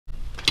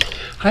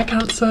Hi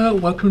Cancer,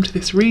 welcome to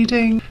this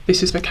reading.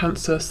 This is for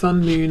Cancer,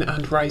 Sun, Moon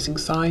and Rising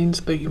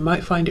signs, though you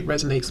might find it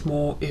resonates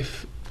more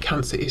if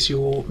Cancer is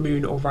your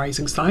moon or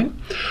rising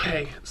sign.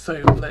 Okay,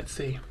 so let's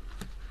see.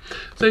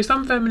 So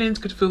some feminines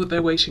could feel that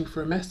they're waiting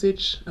for a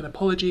message, an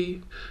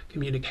apology,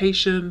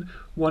 communication,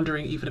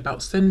 wondering even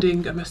about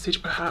sending a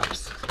message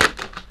perhaps.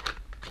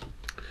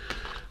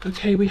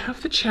 Okay, we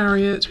have the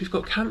Chariot, we've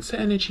got Cancer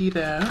energy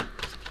there.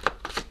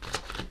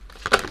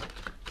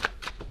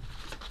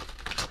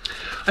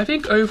 I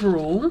think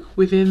overall,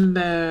 within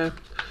their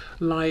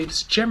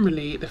lives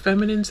generally, the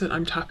feminines that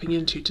I'm tapping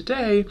into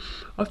today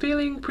are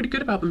feeling pretty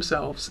good about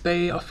themselves.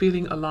 They are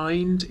feeling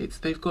aligned.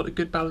 They've got a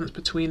good balance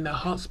between their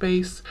heart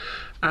space,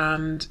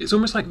 and it's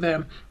almost like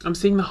I'm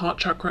seeing the heart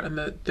chakra and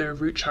the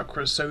root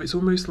chakras, so it's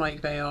almost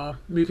like they are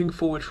moving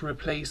forward from a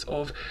place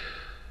of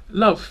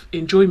love,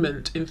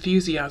 enjoyment,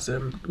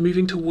 enthusiasm,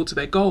 moving towards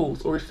their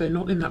goals, or if they're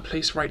not in that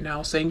place right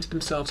now, saying to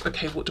themselves,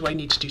 okay, what do I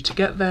need to do to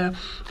get there?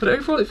 But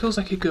overall it feels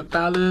like a good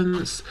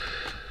balance.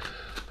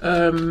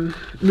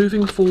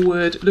 Moving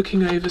forward,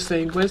 looking over,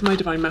 saying, where's my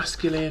divine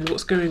masculine,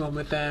 what's going on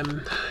with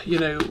them, you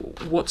know,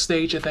 what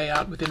stage are they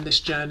at within this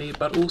journey,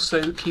 but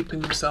also keeping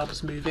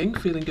themselves moving,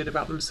 feeling good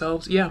about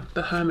themselves. Yeah,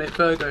 the Hermit,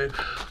 Virgo,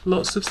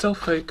 lots of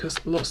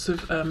self-focus, lots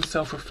of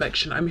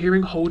self-reflection. I'm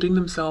hearing holding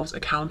themselves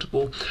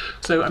accountable.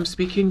 So I'm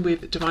speaking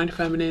with divine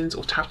feminines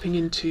or tapping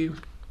into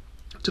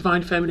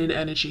divine feminine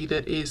energy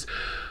that is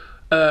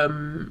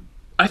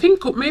I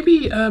think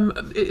maybe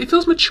it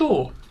feels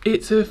mature.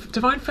 It's a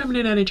divine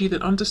feminine energy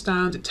that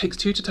understands it takes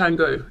two to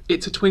tango.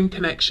 It's a twin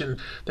connection.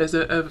 There's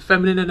a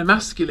feminine and a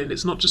masculine.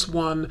 It's not just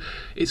one.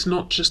 It's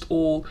not just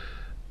all,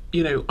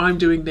 you know, I'm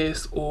doing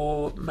this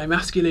or my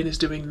masculine is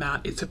doing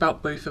that. It's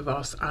about both of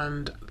us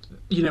and,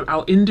 you know,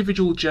 our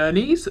individual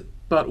journeys,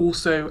 but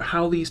also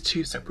how these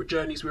two separate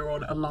journeys we're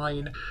on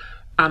align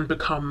and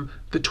become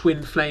the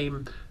twin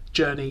flame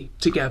journey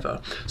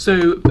together.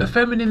 So a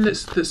feminine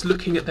that's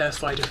looking at their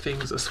side of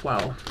things as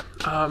well.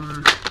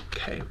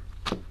 Okay,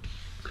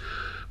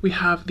 we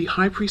have the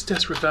High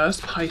Priestess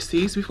reversed,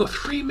 Pisces. We've got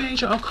 3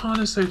 major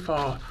arcana so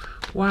far.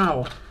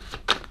 Wow.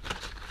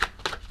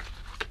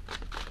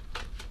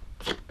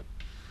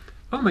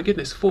 Oh my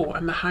goodness, 4,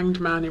 and the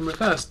Hanged Man in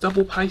reverse,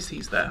 double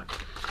Pisces there.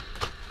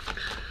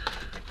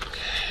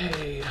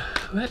 Okay,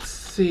 let's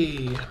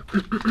see.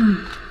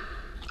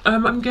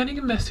 I'm getting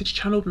a message,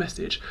 channeled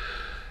message.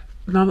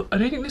 Now, I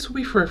don't think this will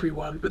be for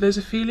everyone, but there's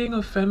a feeling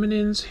of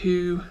feminines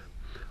who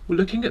were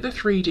looking at the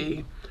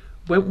 3D,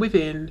 went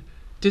within,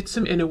 did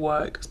some inner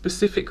work,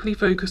 specifically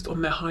focused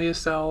on their higher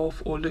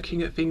self or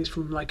looking at things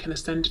from like an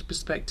ascended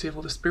perspective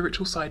or the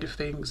spiritual side of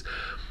things,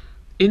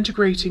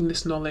 integrating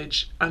this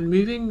knowledge and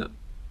moving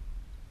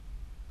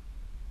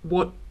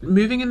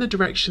in the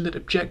direction that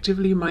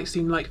objectively might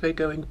seem like they're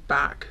going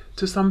back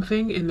to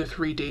something in the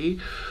 3D.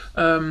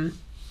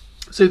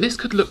 So this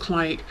could look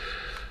like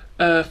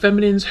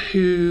feminines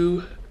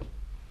who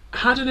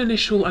had an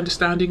initial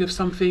understanding of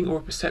something or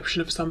a perception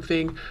of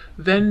something,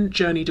 then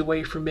journeyed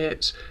away from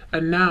it,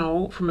 and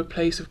now from a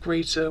place of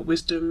greater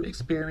wisdom,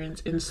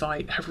 experience,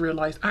 insight, have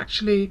realized,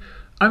 actually,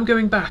 I'm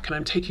going back and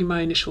I'm taking my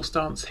initial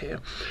stance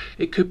here.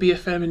 It could be a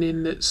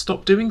feminine that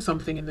stopped doing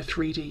something in the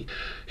 3D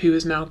who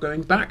is now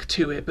going back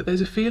to it, but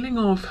there's a feeling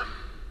of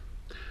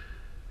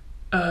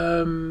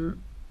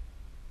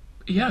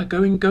yeah,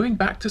 going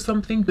back to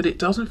something, but it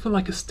doesn't feel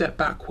like a step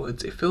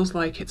backwards. It feels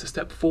like it's a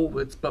step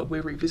forwards, but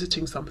we're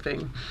revisiting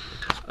something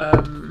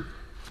that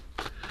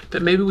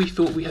maybe we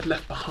thought we had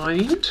left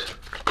behind.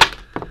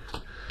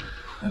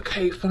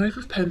 Okay, 5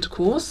 of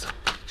Pentacles.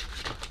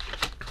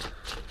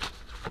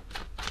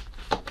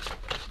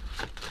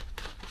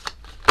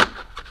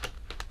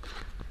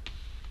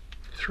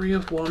 Three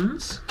of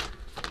Wands.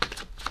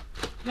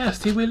 Yeah,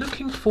 see, we're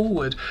looking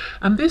forward,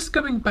 and this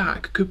going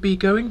back could be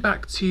going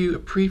back to a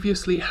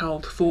previously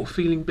held thought,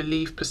 feeling,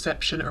 belief,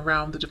 perception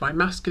around the divine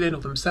masculine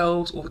or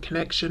themselves or the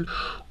connection,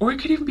 or it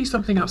could even be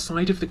something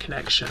outside of the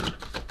connection.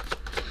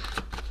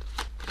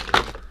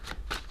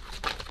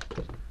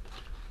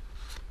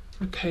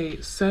 Okay,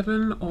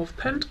 7 of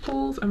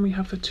Pentacles, and we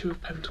have the 2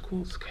 of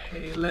Pentacles.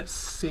 Okay, let's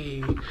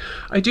see.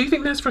 I do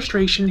think there's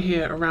frustration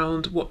here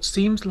around what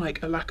seems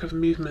like a lack of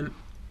movement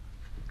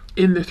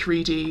in the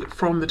 3D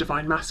from the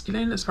divine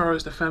masculine as far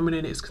as the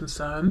feminine is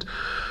concerned.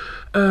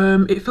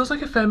 It feels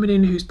like a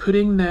feminine who's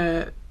putting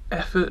their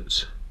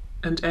effort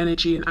and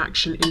energy and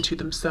action into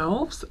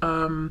themselves.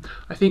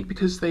 I think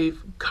because they've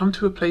come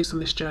to a place on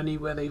this journey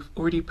where they've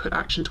already put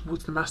action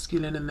towards the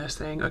masculine and they're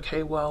saying,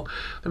 okay, well,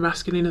 the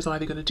masculine is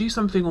either going to do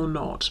something or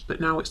not, but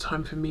now it's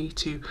time for me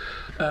to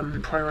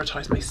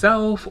prioritize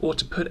myself or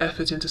to put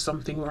effort into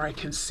something where I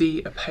can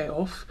see a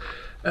payoff.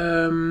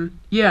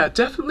 Yeah,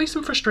 definitely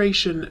some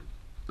frustration,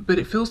 but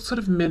it feels sort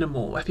of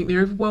minimal. I think the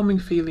overwhelming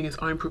feeling is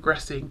I'm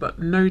progressing, but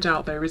no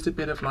doubt there is a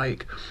bit of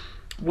like,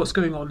 what's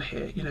going on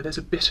here? You know, there's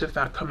a bit of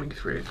that coming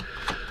through.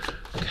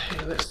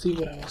 Okay, let's see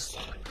what else.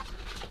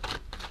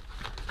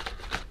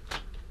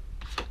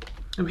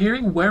 I'm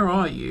hearing, where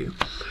are you?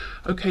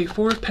 Okay,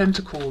 Four of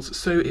Pentacles.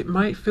 So it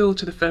might feel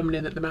to the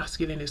feminine that the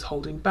masculine is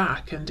holding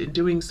back, and in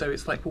doing so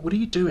it's like, well, what are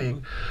you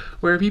doing?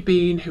 Where have you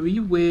been? Who are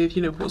you with?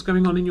 You know, what's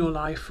going on in your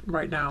life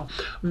right now?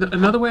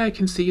 Another way I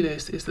can see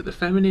this is that the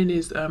feminine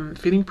is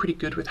feeling pretty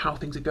good with how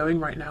things are going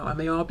right now, and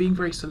they are being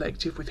very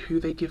selective with who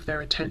they give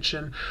their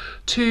attention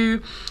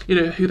to, you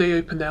know, who they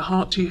open their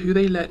heart to, who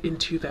they let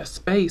into their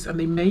space. And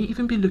they may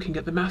even be looking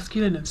at the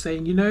masculine and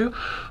saying, you know,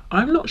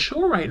 I'm not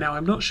sure right now,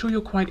 I'm not sure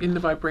you're quite in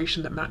the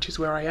vibration that matches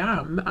where I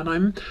am,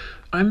 and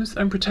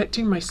I'm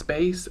protecting my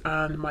space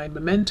and my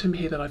momentum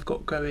here that I've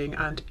got going,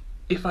 and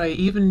if I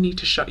even need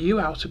to shut you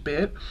out a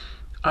bit,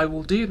 I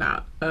will do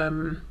that.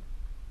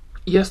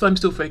 Yes, I'm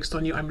still focused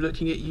on you, I'm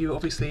looking at you,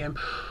 obviously I'm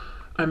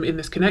in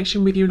this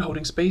connection with you and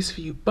holding space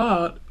for you,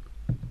 but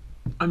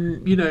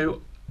I'm, you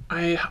know,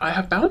 I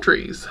have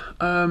boundaries,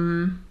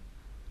 and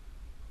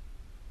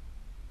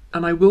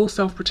I will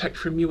self-protect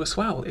from you as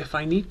well if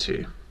I need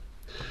to.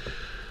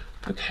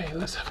 Okay,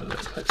 let's have a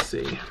look, let's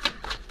see.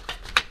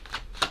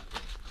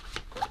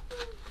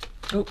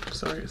 Oh,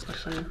 sorry, it's my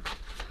phone.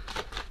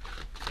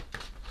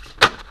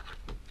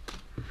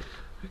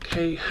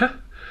 Okay,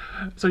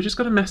 so I just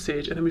got a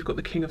message, and then we've got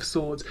the King of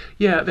Swords.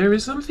 Yeah, there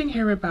is something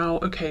here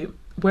about, okay,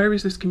 where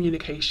is this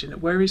communication?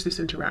 Where is this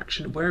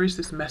interaction? Where is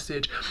this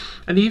message?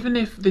 And even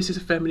if this is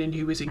a feminine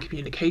who is in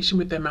communication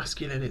with their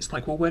masculine, it's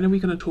like, well, when are we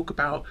going to talk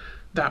about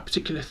that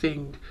particular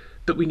thing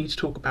that we need to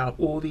talk about,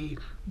 or the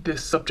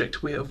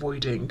subject we're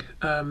avoiding,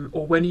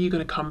 or when are you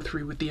going to come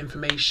through with the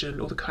information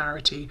or the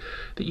clarity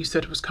that you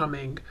said was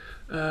coming?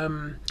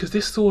 Because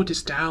this sword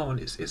is down.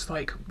 It's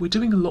like we're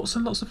doing lots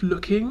and lots of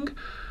looking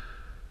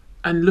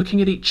and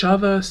looking at each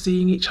other,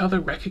 seeing each other,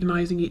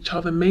 recognizing each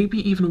other, maybe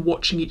even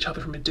watching each other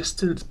from a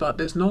distance, but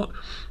there's not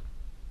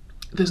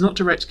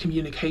direct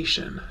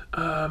communication.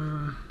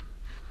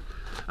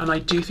 And I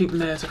do think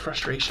there's a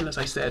frustration, as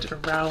I said,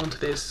 around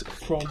this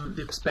from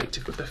the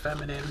perspective of the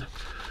feminine,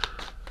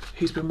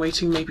 who's been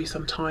waiting maybe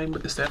some time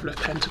with the Seven of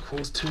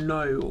Pentacles to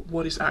know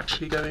what is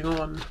actually going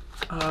on.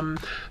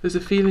 There's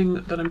a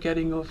feeling that I'm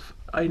getting of,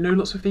 I know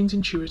lots of things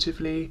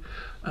intuitively,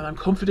 and I'm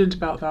confident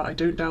about that, I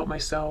don't doubt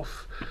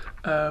myself.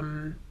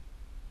 And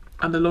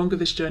the longer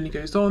this journey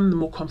goes on, the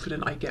more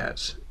confident I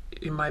get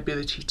in my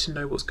ability to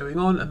know what's going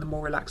on, and the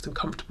more relaxed and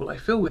comfortable I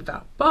feel with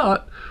that.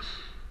 But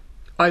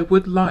I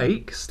would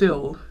like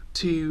still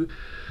to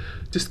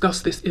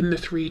discuss this in the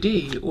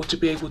 3D, or to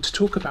be able to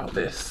talk about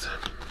this.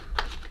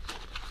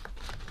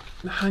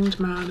 The Hanged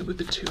Man with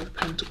the Two of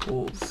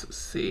Pentacles.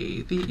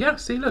 See,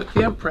 see, look,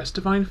 the Empress,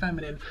 Divine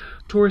Feminine,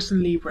 Taurus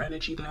and Libra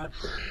energy there.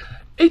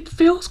 It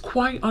feels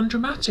quite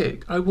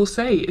undramatic, I will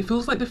say. It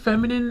feels like the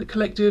feminine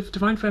collective,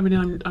 Divine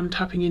Feminine I'm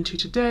tapping into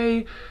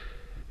today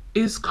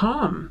is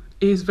calm,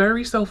 is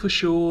very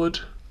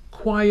self-assured,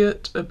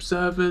 quiet,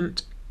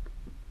 observant,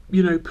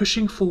 you know,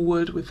 pushing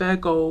forward with their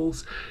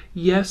goals.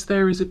 Yes,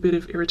 there is a bit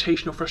of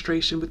irritation or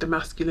frustration with the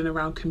masculine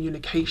around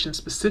communication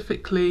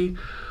specifically,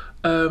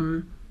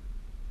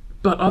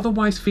 but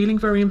otherwise feeling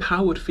very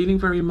empowered, feeling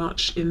very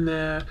much in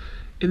their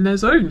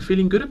zone,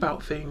 feeling good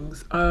about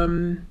things,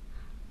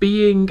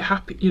 being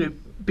happy, you know,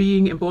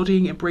 being,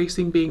 embodying,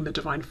 embracing, being the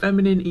Divine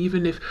Feminine,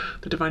 even if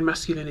the Divine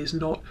Masculine is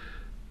not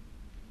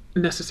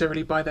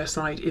necessarily by their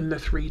side in the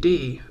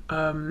 3D.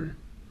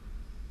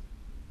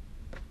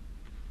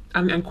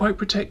 And quite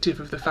protective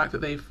of the fact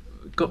that they've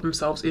got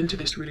themselves into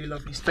this really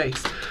lovely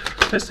space.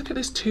 Let's look at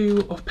this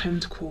Two of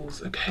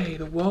Pentacles. Okay,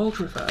 the World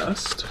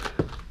reversed.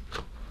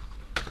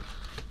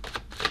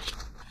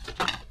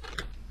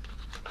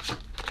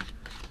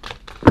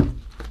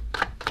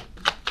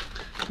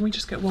 Can we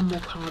just get one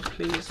more card,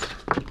 please?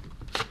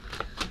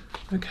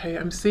 Okay,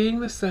 I'm seeing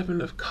the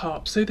Seven of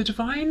Cups. So the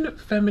Divine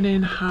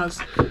Feminine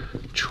has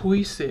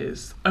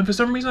choices. And for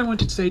some reason I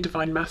wanted to say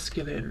Divine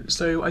Masculine.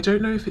 So I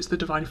don't know if it's the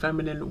Divine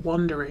Feminine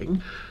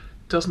wondering,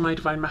 does my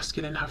Divine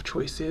Masculine have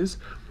choices?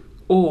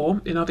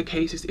 Or in other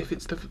cases, if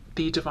it's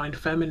the Divine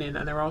Feminine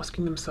and they're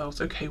asking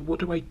themselves, okay, what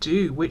do I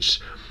do? Which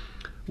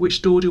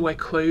door do I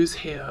close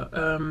here?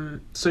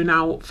 So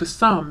now for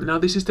some, now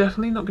this is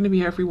definitely not going to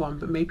be everyone,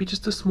 but maybe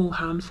just a small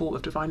handful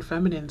of Divine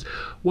Feminines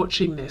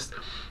watching this,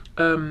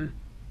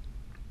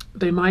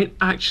 they might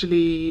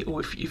actually, or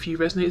if you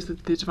resonate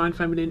with the Divine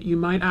Feminine, you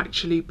might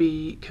actually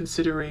be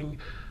considering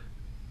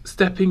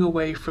stepping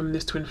away from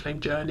this twin flame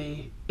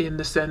journey, in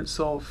the sense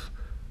of,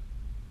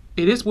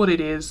 it is what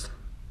it is,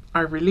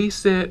 I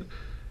release it,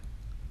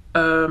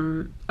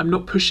 I'm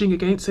not pushing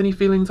against any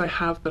feelings I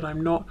have, but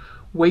I'm not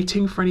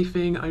waiting for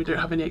anything, I don't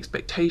have any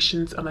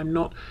expectations, and I'm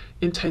not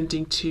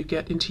intending to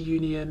get into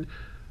union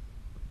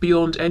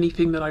beyond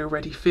anything that I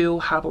already feel,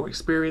 have, or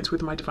experience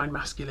with my Divine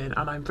Masculine,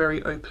 and I'm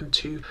very open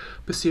to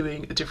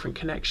pursuing a different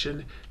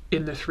connection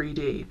in the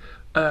 3D.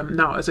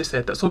 Now, as I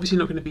said, that's obviously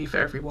not going to be for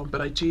everyone,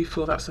 but I do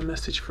feel that's a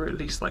message for at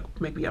least, like,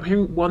 maybe I'm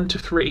hearing 1 to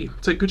 3.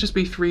 So it could just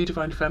be 3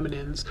 Divine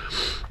Feminines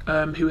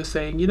who are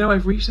saying, you know,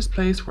 I've reached this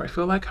place where I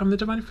feel like I'm the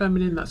Divine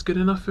Feminine, that's good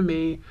enough for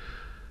me,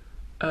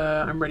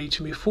 I'm ready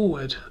to move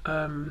forward.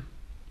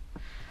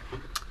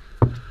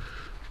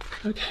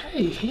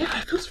 Okay, yeah,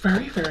 it feels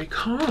very, very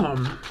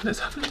calm.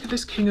 Let's have a look at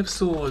this King of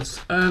Swords.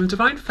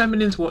 Divine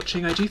Feminine's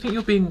watching. I do think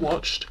you're being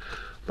watched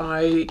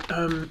by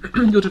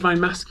your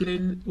Divine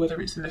Masculine, whether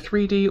it's in the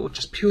 3D or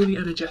just purely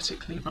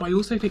energetically, but I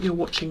also think you're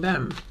watching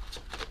them.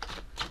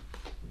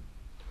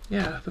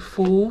 Yeah, the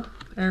Fool,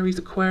 Aries,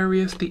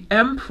 Aquarius, the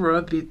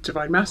Emperor, the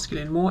Divine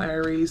Masculine, more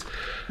Aries,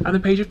 and the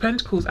Page of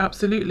Pentacles,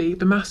 absolutely.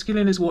 The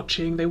Masculine is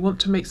watching. They want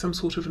to make some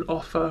sort of an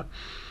offer.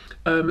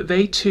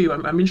 They too,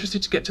 I'm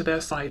interested to get to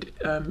their side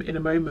in a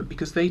moment,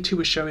 because they too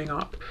are showing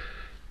up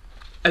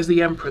as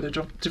the Emperor,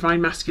 the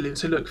Divine Masculine.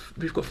 So look,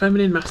 we've got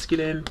Feminine,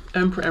 Masculine,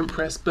 Emperor,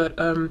 Empress, but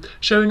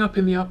showing up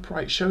in the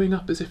upright, showing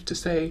up as if to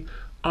say,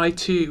 I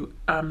too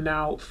am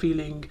now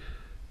feeling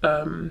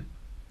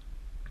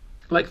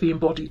like the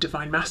embodied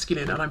Divine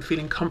Masculine, and I'm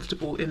feeling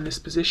comfortable in this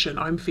position.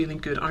 I'm feeling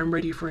good. I'm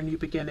ready for a new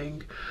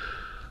beginning.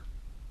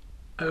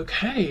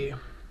 Okay.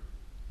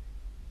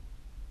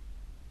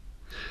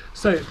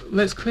 So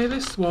let's clear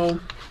this. Well,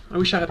 I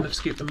wish I hadn't have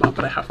scooped them up,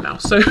 but I have now.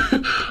 So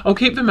I'll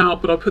keep them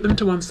out, but I'll put them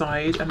to one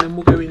side, and then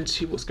we'll go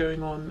into what's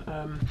going on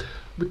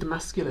with the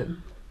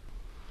masculine.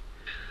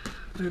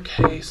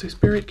 Okay, so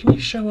Spirit, can you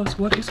show us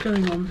what is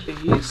going on,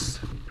 please?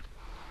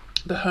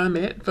 The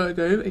Hermit,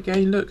 Virgo,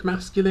 again, look,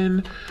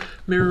 masculine,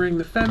 mirroring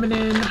the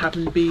feminine,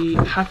 having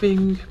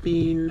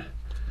been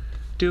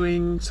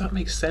doing, does that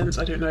make sense?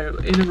 I don't know,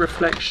 inner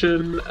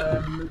reflection,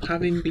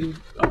 having been,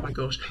 oh my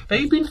gosh,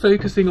 they've been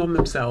focusing on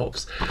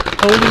themselves,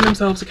 holding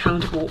themselves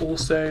accountable,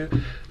 also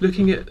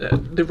looking at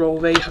the role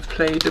they have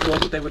played, the role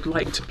that they would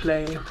like to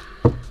play.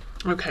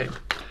 Okay,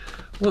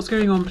 what's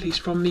going on, please,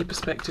 from the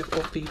perspective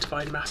of the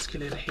Divine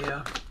Masculine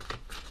here?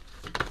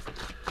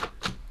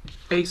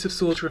 Ace of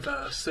Swords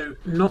reverse, so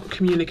not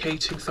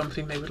communicating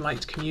something they would like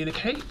to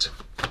communicate.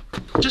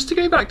 Just to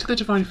go back to the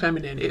Divine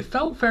Feminine, it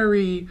felt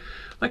very,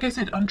 like I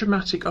said,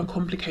 undramatic,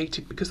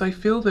 uncomplicated, because I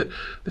feel that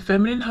the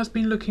Feminine has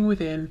been looking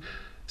within,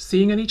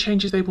 seeing any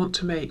changes they want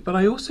to make, but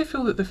I also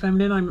feel that the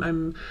Feminine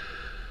I'm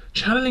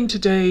channeling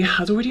today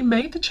has already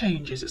made the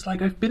changes. It's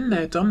like, I've been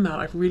there, done that,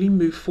 I've really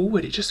moved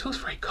forward. It just feels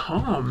very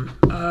calm.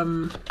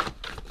 And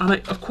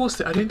of course,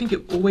 I don't think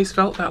it always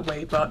felt that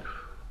way, but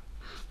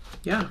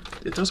yeah,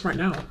 it does right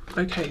now.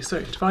 Okay,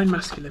 so Divine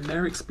Masculine,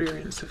 their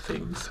experience of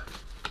things.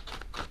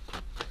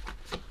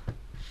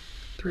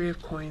 Three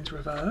of Coins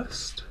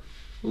reversed.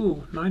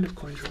 Ooh, Nine of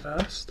Coins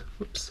reversed.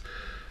 Whoops.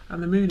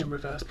 And the Moon in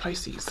reverse,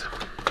 Pisces.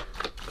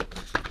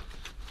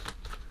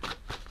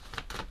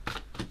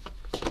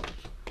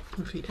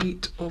 With the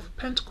Eight of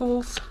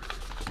Pentacles.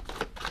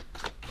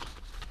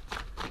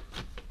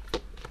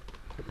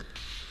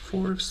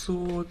 Four of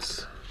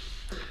Swords.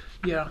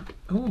 Yeah.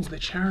 Oh, the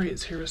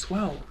Chariot's here as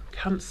well.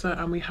 Cancer,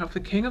 and we have the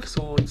King of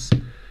Swords.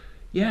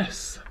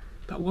 Yes,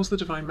 that was the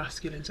Divine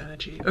Masculine's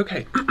energy.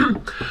 Okay.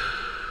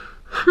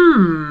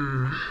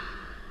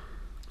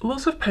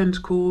 Lots of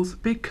Pentacles,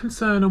 big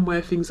concern on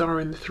where things are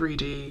in the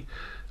 3D.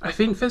 I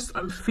think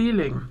I'm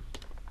feeling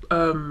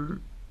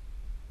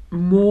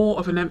more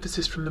of an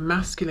emphasis from the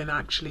masculine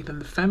actually than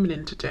the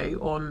feminine today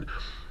on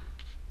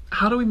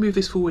how do we move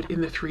this forward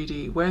in the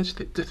 3D? Where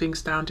do things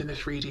stand in the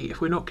 3D?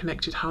 If we're not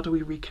connected, how do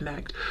we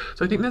reconnect?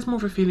 So I think there's more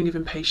of a feeling of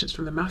impatience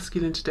from the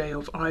masculine today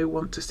of, I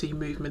want to see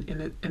movement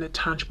in a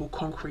tangible,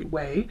 concrete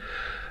way.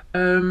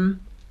 I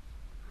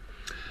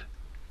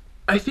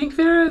think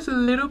there is a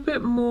little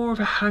bit more of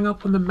a hang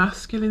up on the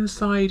masculine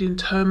side in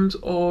terms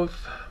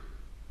of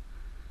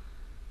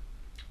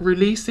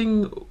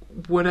releasing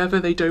whatever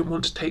they don't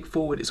want to take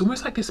forward. It's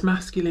almost like this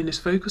masculine is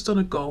focused on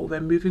a goal,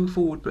 they're moving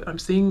forward, but I'm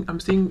seeing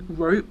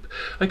rope.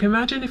 Like,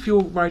 imagine if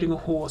you're riding a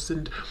horse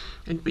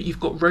but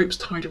you've got ropes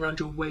tied around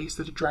your waist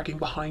that are dragging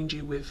behind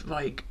you with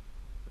like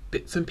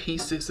bits and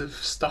pieces of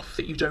stuff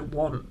that you don't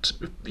want.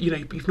 You know,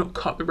 you've not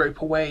cut the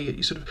rope away.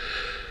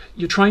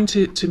 You're trying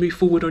to move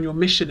forward on your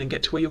mission and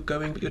get to where you're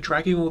going, but you're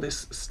dragging all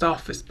this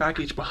stuff, this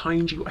baggage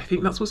behind you. I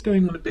think that's what's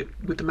going on a bit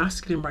with the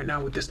masculine right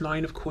now with this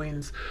Nine of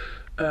Coins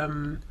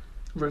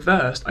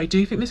reversed. I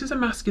do think this is a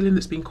masculine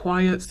that's been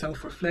quiet,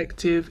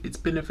 self-reflective. It's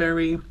been a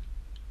very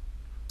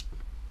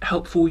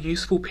helpful,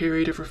 useful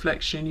period of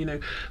reflection. You know,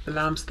 the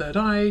Lamb's third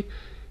eye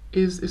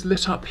is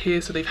lit up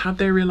here, so they've had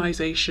their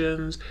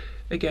realizations,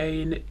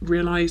 again,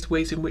 realized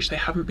ways in which they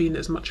haven't been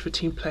as much of a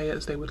team player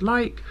as they would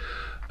like,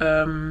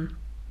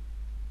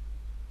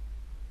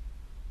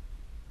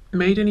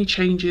 made any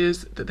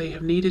changes that they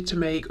have needed to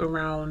make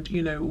around,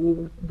 you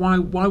know, why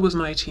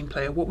wasn't I a team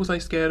player? What was I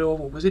scared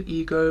of? Or was it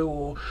ego?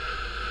 Or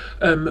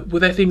were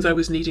there things I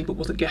was needing but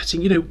wasn't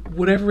getting? You know,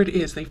 whatever it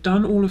is, they've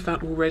done all of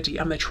that already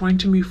and they're trying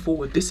to move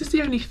forward. This is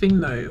the only thing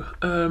though.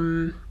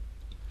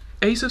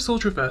 Ace of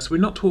Swords reverse, we're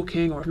not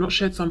talking, or I've not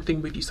shared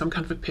something with you, some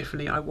kind of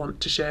epiphany I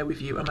want to share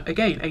with you. And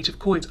again, Eight of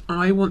Coins,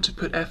 I want to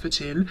put effort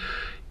in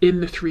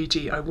the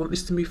 3D. I want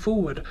this to move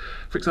forward.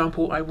 For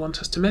example, I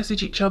want us to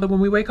message each other when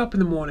we wake up in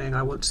the morning.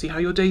 I want to see how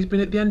your day's been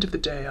at the end of the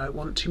day. I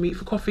want to meet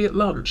for coffee at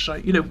lunch.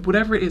 You know,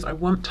 whatever it is, I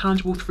want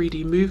tangible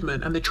 3D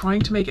movement, and they're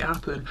trying to make it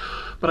happen.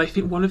 But I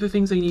think one of the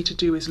things they need to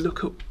do is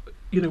look at,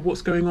 you know,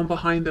 what's going on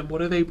behind them.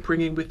 What are they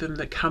bringing with them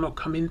that cannot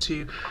come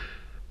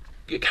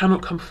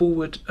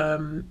forward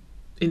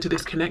into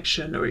this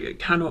connection, or it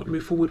cannot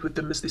move forward with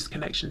them as this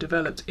connection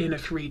develops in a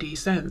 3D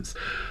sense.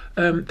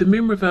 The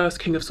moon reverse,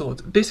 King of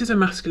Swords. This is a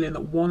masculine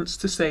that wants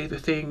to say the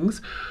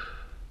things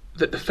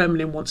that the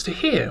feminine wants to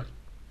hear.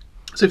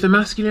 So if the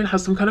masculine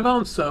has some kind of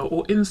answer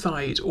or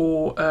insight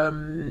or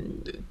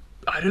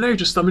I don't know,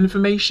 just some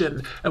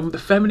information, and the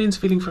feminine's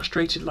feeling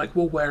frustrated, like,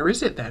 well, where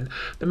is it then?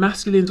 The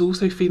masculine's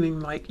also feeling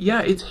like,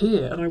 yeah, it's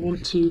here, and I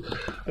want to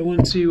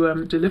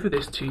deliver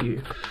this to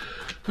you.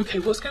 Okay,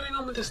 what's going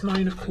on with this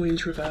Nine of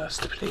Coins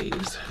reversed,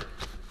 please?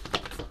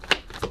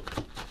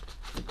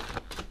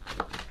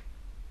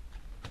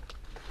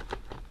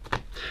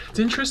 It's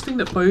interesting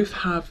that both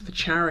have the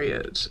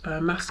Chariot,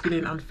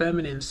 masculine and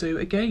feminine. So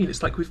again,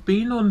 it's like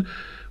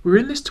we're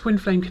in this twin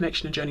flame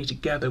connection and journey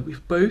together.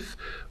 We've both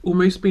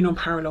almost been on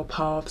parallel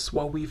paths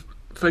while we've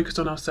focused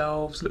on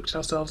ourselves, looked at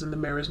ourselves in the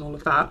mirrors and all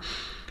of that.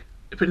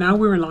 But now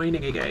we're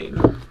aligning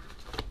again.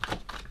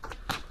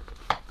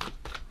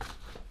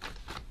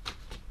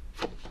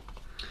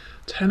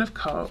 Ten of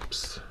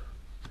Cups.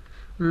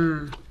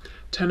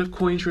 Ten of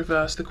Coins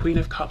reversed, the Queen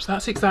of Cups.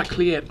 That's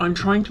exactly it. I'm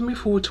trying to move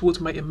forward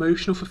towards my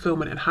emotional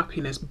fulfillment and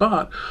happiness,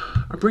 but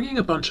I'm bringing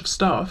a bunch of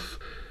stuff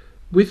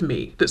with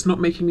me that's not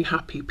making me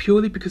happy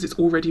purely because it's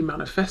already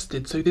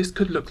manifested. So this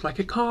could look like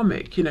a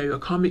karmic, you know, a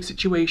karmic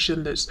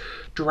situation that's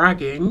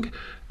dragging,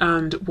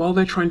 and while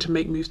they're trying to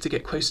make moves to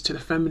get closer to the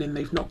feminine,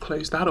 they've not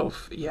closed that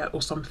off yet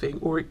or something.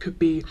 Or it could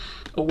be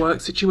a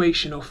work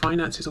situation or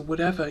finances or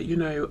whatever, you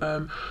know.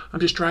 I'm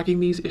just dragging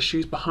these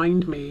issues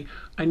behind me.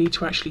 I need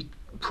to actually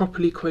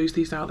properly close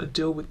these out and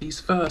deal with these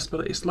first.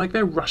 But it's like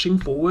they're rushing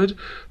forward,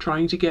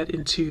 trying to get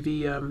into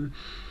the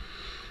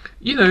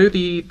you know,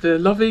 the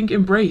loving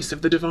embrace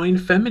of the divine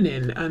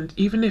feminine. And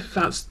even if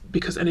that's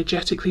because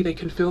energetically they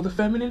can feel the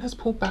feminine has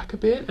pulled back a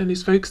bit and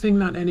is focusing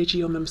that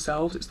energy on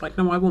themselves, it's like,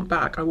 no, I want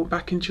back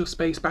into your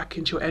space, back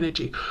into your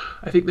energy.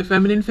 I think the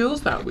feminine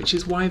feels that, which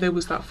is why there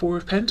was that Four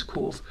of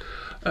Pentacles,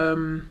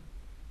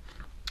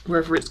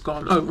 wherever it's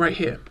gone. Oh, right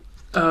here.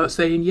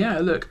 Saying, yeah,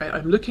 look,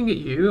 I'm looking at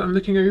you, I'm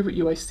looking over at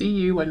you, I see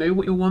you, I know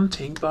what you're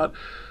wanting, but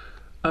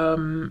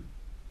you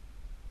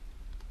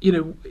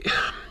know,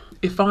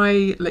 if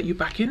I let you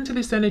back into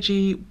this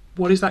energy,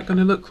 what is that going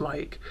to look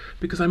like?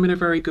 Because I'm in a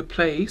very good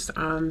place,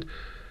 and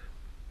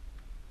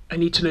I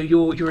need to know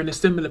you're in a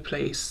similar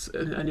place,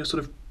 and you're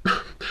sort of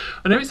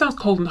I know it sounds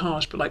cold and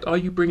harsh, but like, are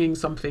you bringing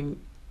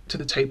something to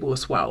the table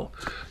as well?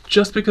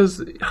 Just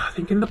because I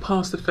think in the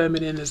past the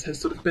feminine has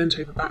sort of bent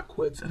over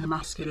backwards and the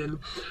masculine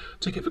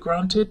took it for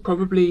granted,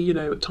 probably, you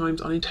know, at times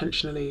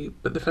unintentionally,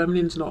 but the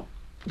feminine's not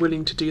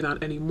willing to do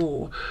that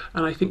anymore.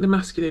 And I think the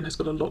masculine has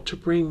got a lot to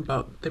bring,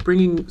 but they're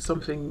bringing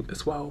something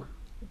as well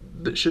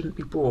that shouldn't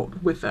be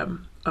brought with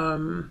them.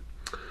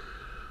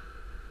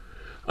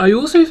 I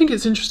also think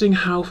it's interesting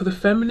how for the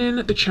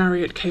feminine the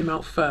Chariot came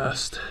out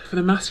first. For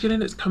the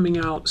masculine it's coming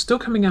out, still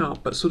coming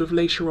out, but sort of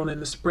later on in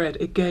the spread.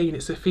 Again,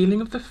 it's a feeling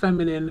of the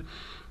feminine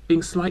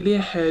being slightly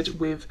ahead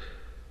with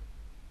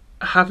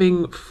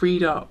having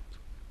freed up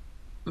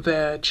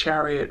their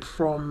Chariot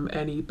from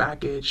any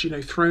baggage, you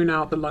know, thrown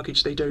out the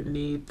luggage they don't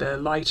need. They're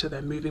lighter,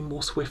 they're moving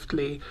more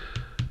swiftly.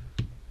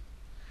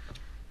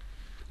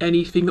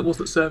 Anything that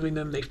wasn't serving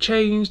them, they've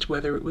changed,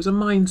 whether it was a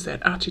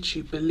mindset,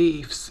 attitude,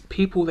 beliefs,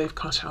 people they've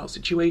cut out,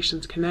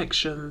 situations,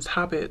 connections,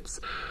 habits.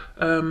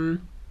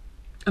 And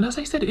as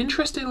I said,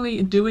 interestingly,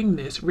 in doing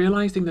this,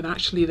 realizing that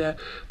actually they're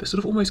sort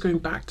of almost going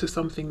back to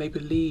something they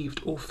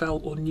believed or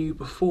felt or knew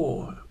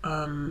before.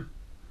 I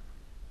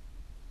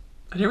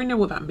don't really know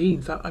what that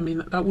means. I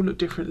mean, that will look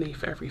differently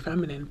for every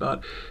feminine, but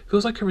it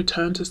feels like a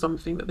return to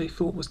something that they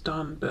thought was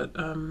done, but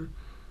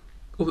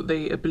or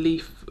that a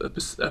belief, a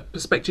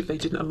perspective they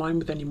didn't align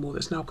with anymore,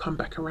 that's now come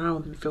back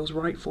around and feels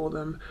right for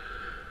them.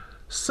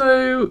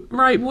 So,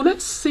 right, well,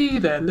 let's see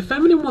then. The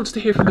feminine wants to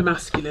hear from the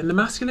masculine. The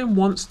masculine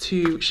wants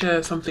to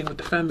share something with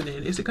the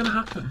feminine. Is it going to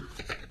happen?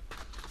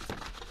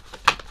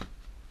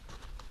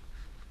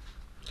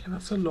 Okay,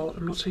 that's a lot.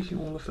 I'm not taking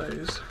all of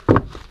those.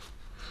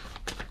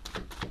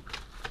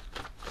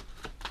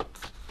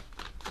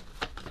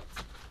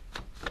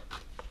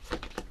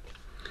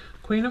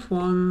 Queen of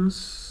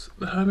Wands,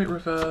 the Hermit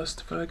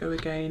reversed, Virgo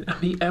again, and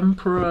the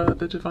Emperor,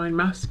 the divine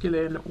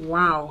masculine.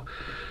 Wow.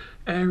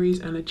 Aries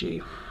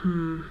energy.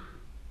 Well,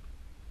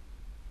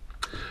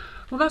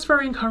 that's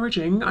very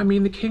encouraging. I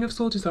mean, the King of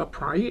Swords is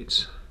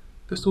upright.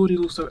 The sword is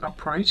also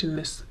upright in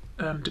this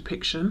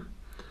depiction.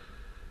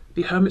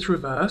 The Hermit's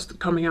reversed,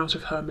 coming out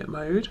of hermit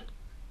mode.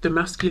 The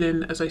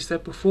masculine, as I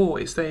said before,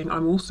 is saying,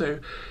 I'm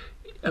also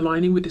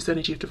aligning with this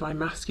energy of divine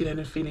masculine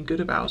and feeling good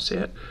about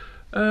it.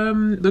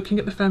 Looking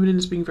at the feminine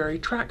as being very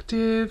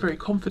attractive, very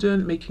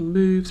confident, making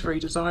moves, very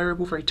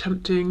desirable, very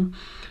tempting.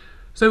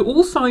 So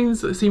all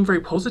signs that seem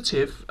very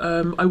positive.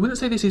 I wouldn't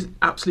say this is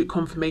absolute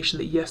confirmation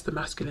that yes, the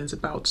masculine's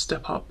about to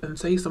step up and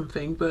say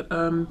something, but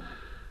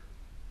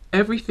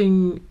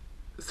everything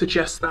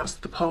suggests that's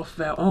the path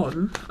they're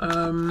on.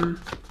 I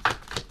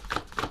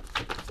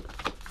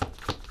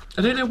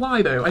don't know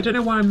why though. I don't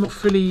know why I'm not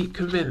fully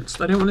convinced.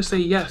 I don't want to say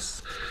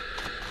yes.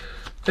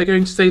 They're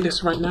going to say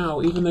this right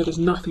now, even though there's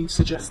nothing to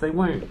suggest they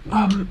won't.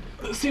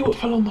 Let's see what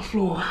fell on the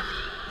floor.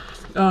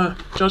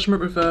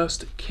 Judgment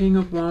reversed, King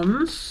of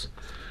Wands,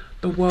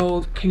 the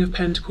World, King of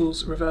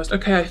Pentacles reversed.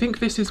 Okay, I think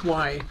this is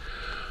why.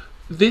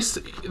 This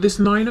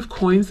Nine of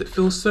Coins that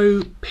feels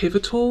so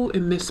pivotal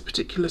in this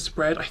particular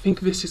spread, I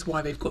think this is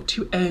why they've got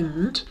to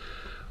end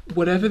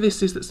whatever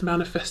this is that's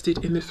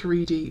manifested in the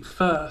 3D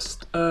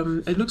first.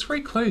 It looks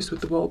very close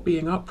with the World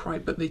being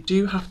upright, but they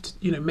do have to,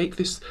 you know, make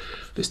this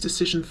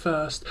decision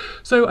first.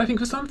 So I think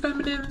for some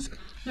feminines,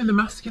 you know, the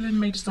masculine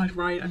may decide,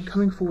 right, I'm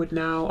coming forward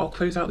now, I'll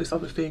close out this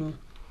other thing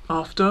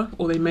after,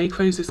 or they may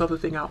close this other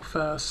thing out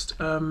first.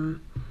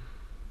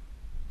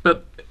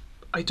 But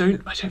I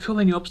don't feel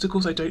any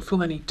obstacles, I don't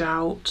feel any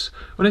doubt.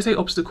 When I say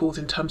obstacles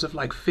in terms of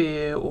like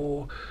fear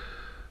or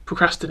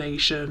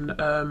procrastination,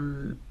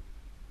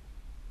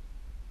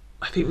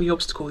 I think the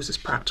obstacle is this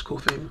practical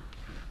thing.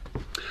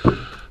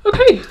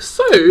 Okay,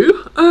 so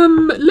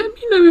let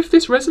me know if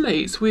this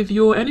resonates with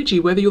your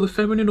energy, whether you're the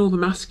feminine or the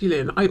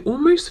masculine. I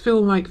almost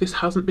feel like this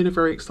hasn't been a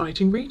very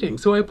exciting reading,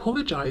 so I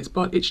apologise,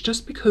 but it's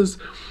just because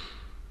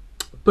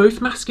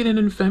both masculine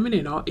and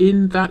feminine are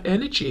in that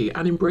energy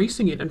and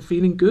embracing it and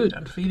feeling good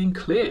and feeling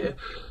clear.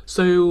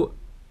 So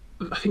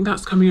I think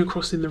that's coming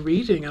across in the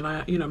reading, and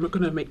I'm not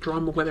going to make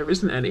drama where there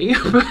isn't any.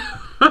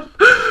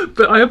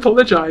 But I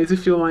apologise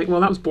if you're like, well,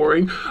 that was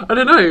boring. I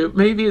don't know,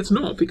 maybe it's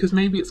not, because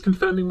maybe it's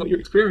confirming what you're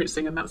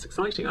experiencing and that's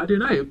exciting. I don't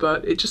know,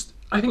 but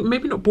I think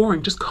maybe not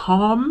boring, just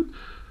calm,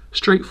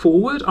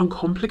 straightforward,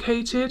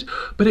 uncomplicated.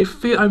 But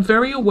I'm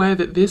very aware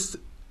that this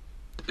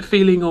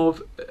feeling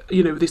of,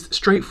 you know, this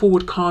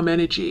straightforward, calm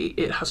energy,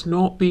 it has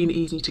not been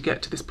easy to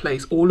get to this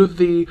place. All of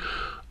the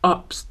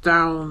ups,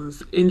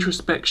 downs,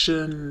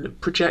 introspection,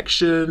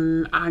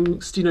 projection,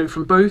 angst, you know,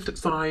 from both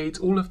sides,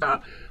 all of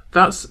that.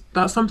 That's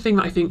something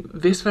that I think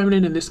this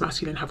feminine and this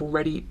masculine have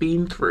already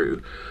been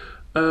through.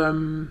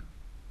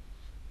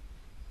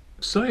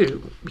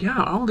 So yeah,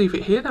 I'll leave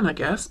it here then, I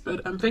guess.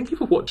 But thank you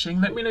for watching.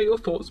 Let me know your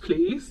thoughts,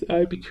 please.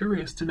 I'd be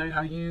curious to know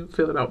how you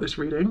feel about this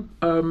reading.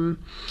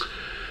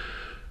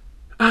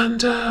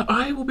 And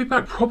I will be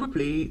back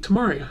probably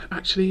tomorrow,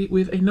 actually,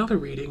 with another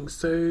reading.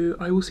 So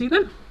I will see you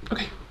then.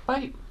 Okay,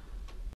 bye.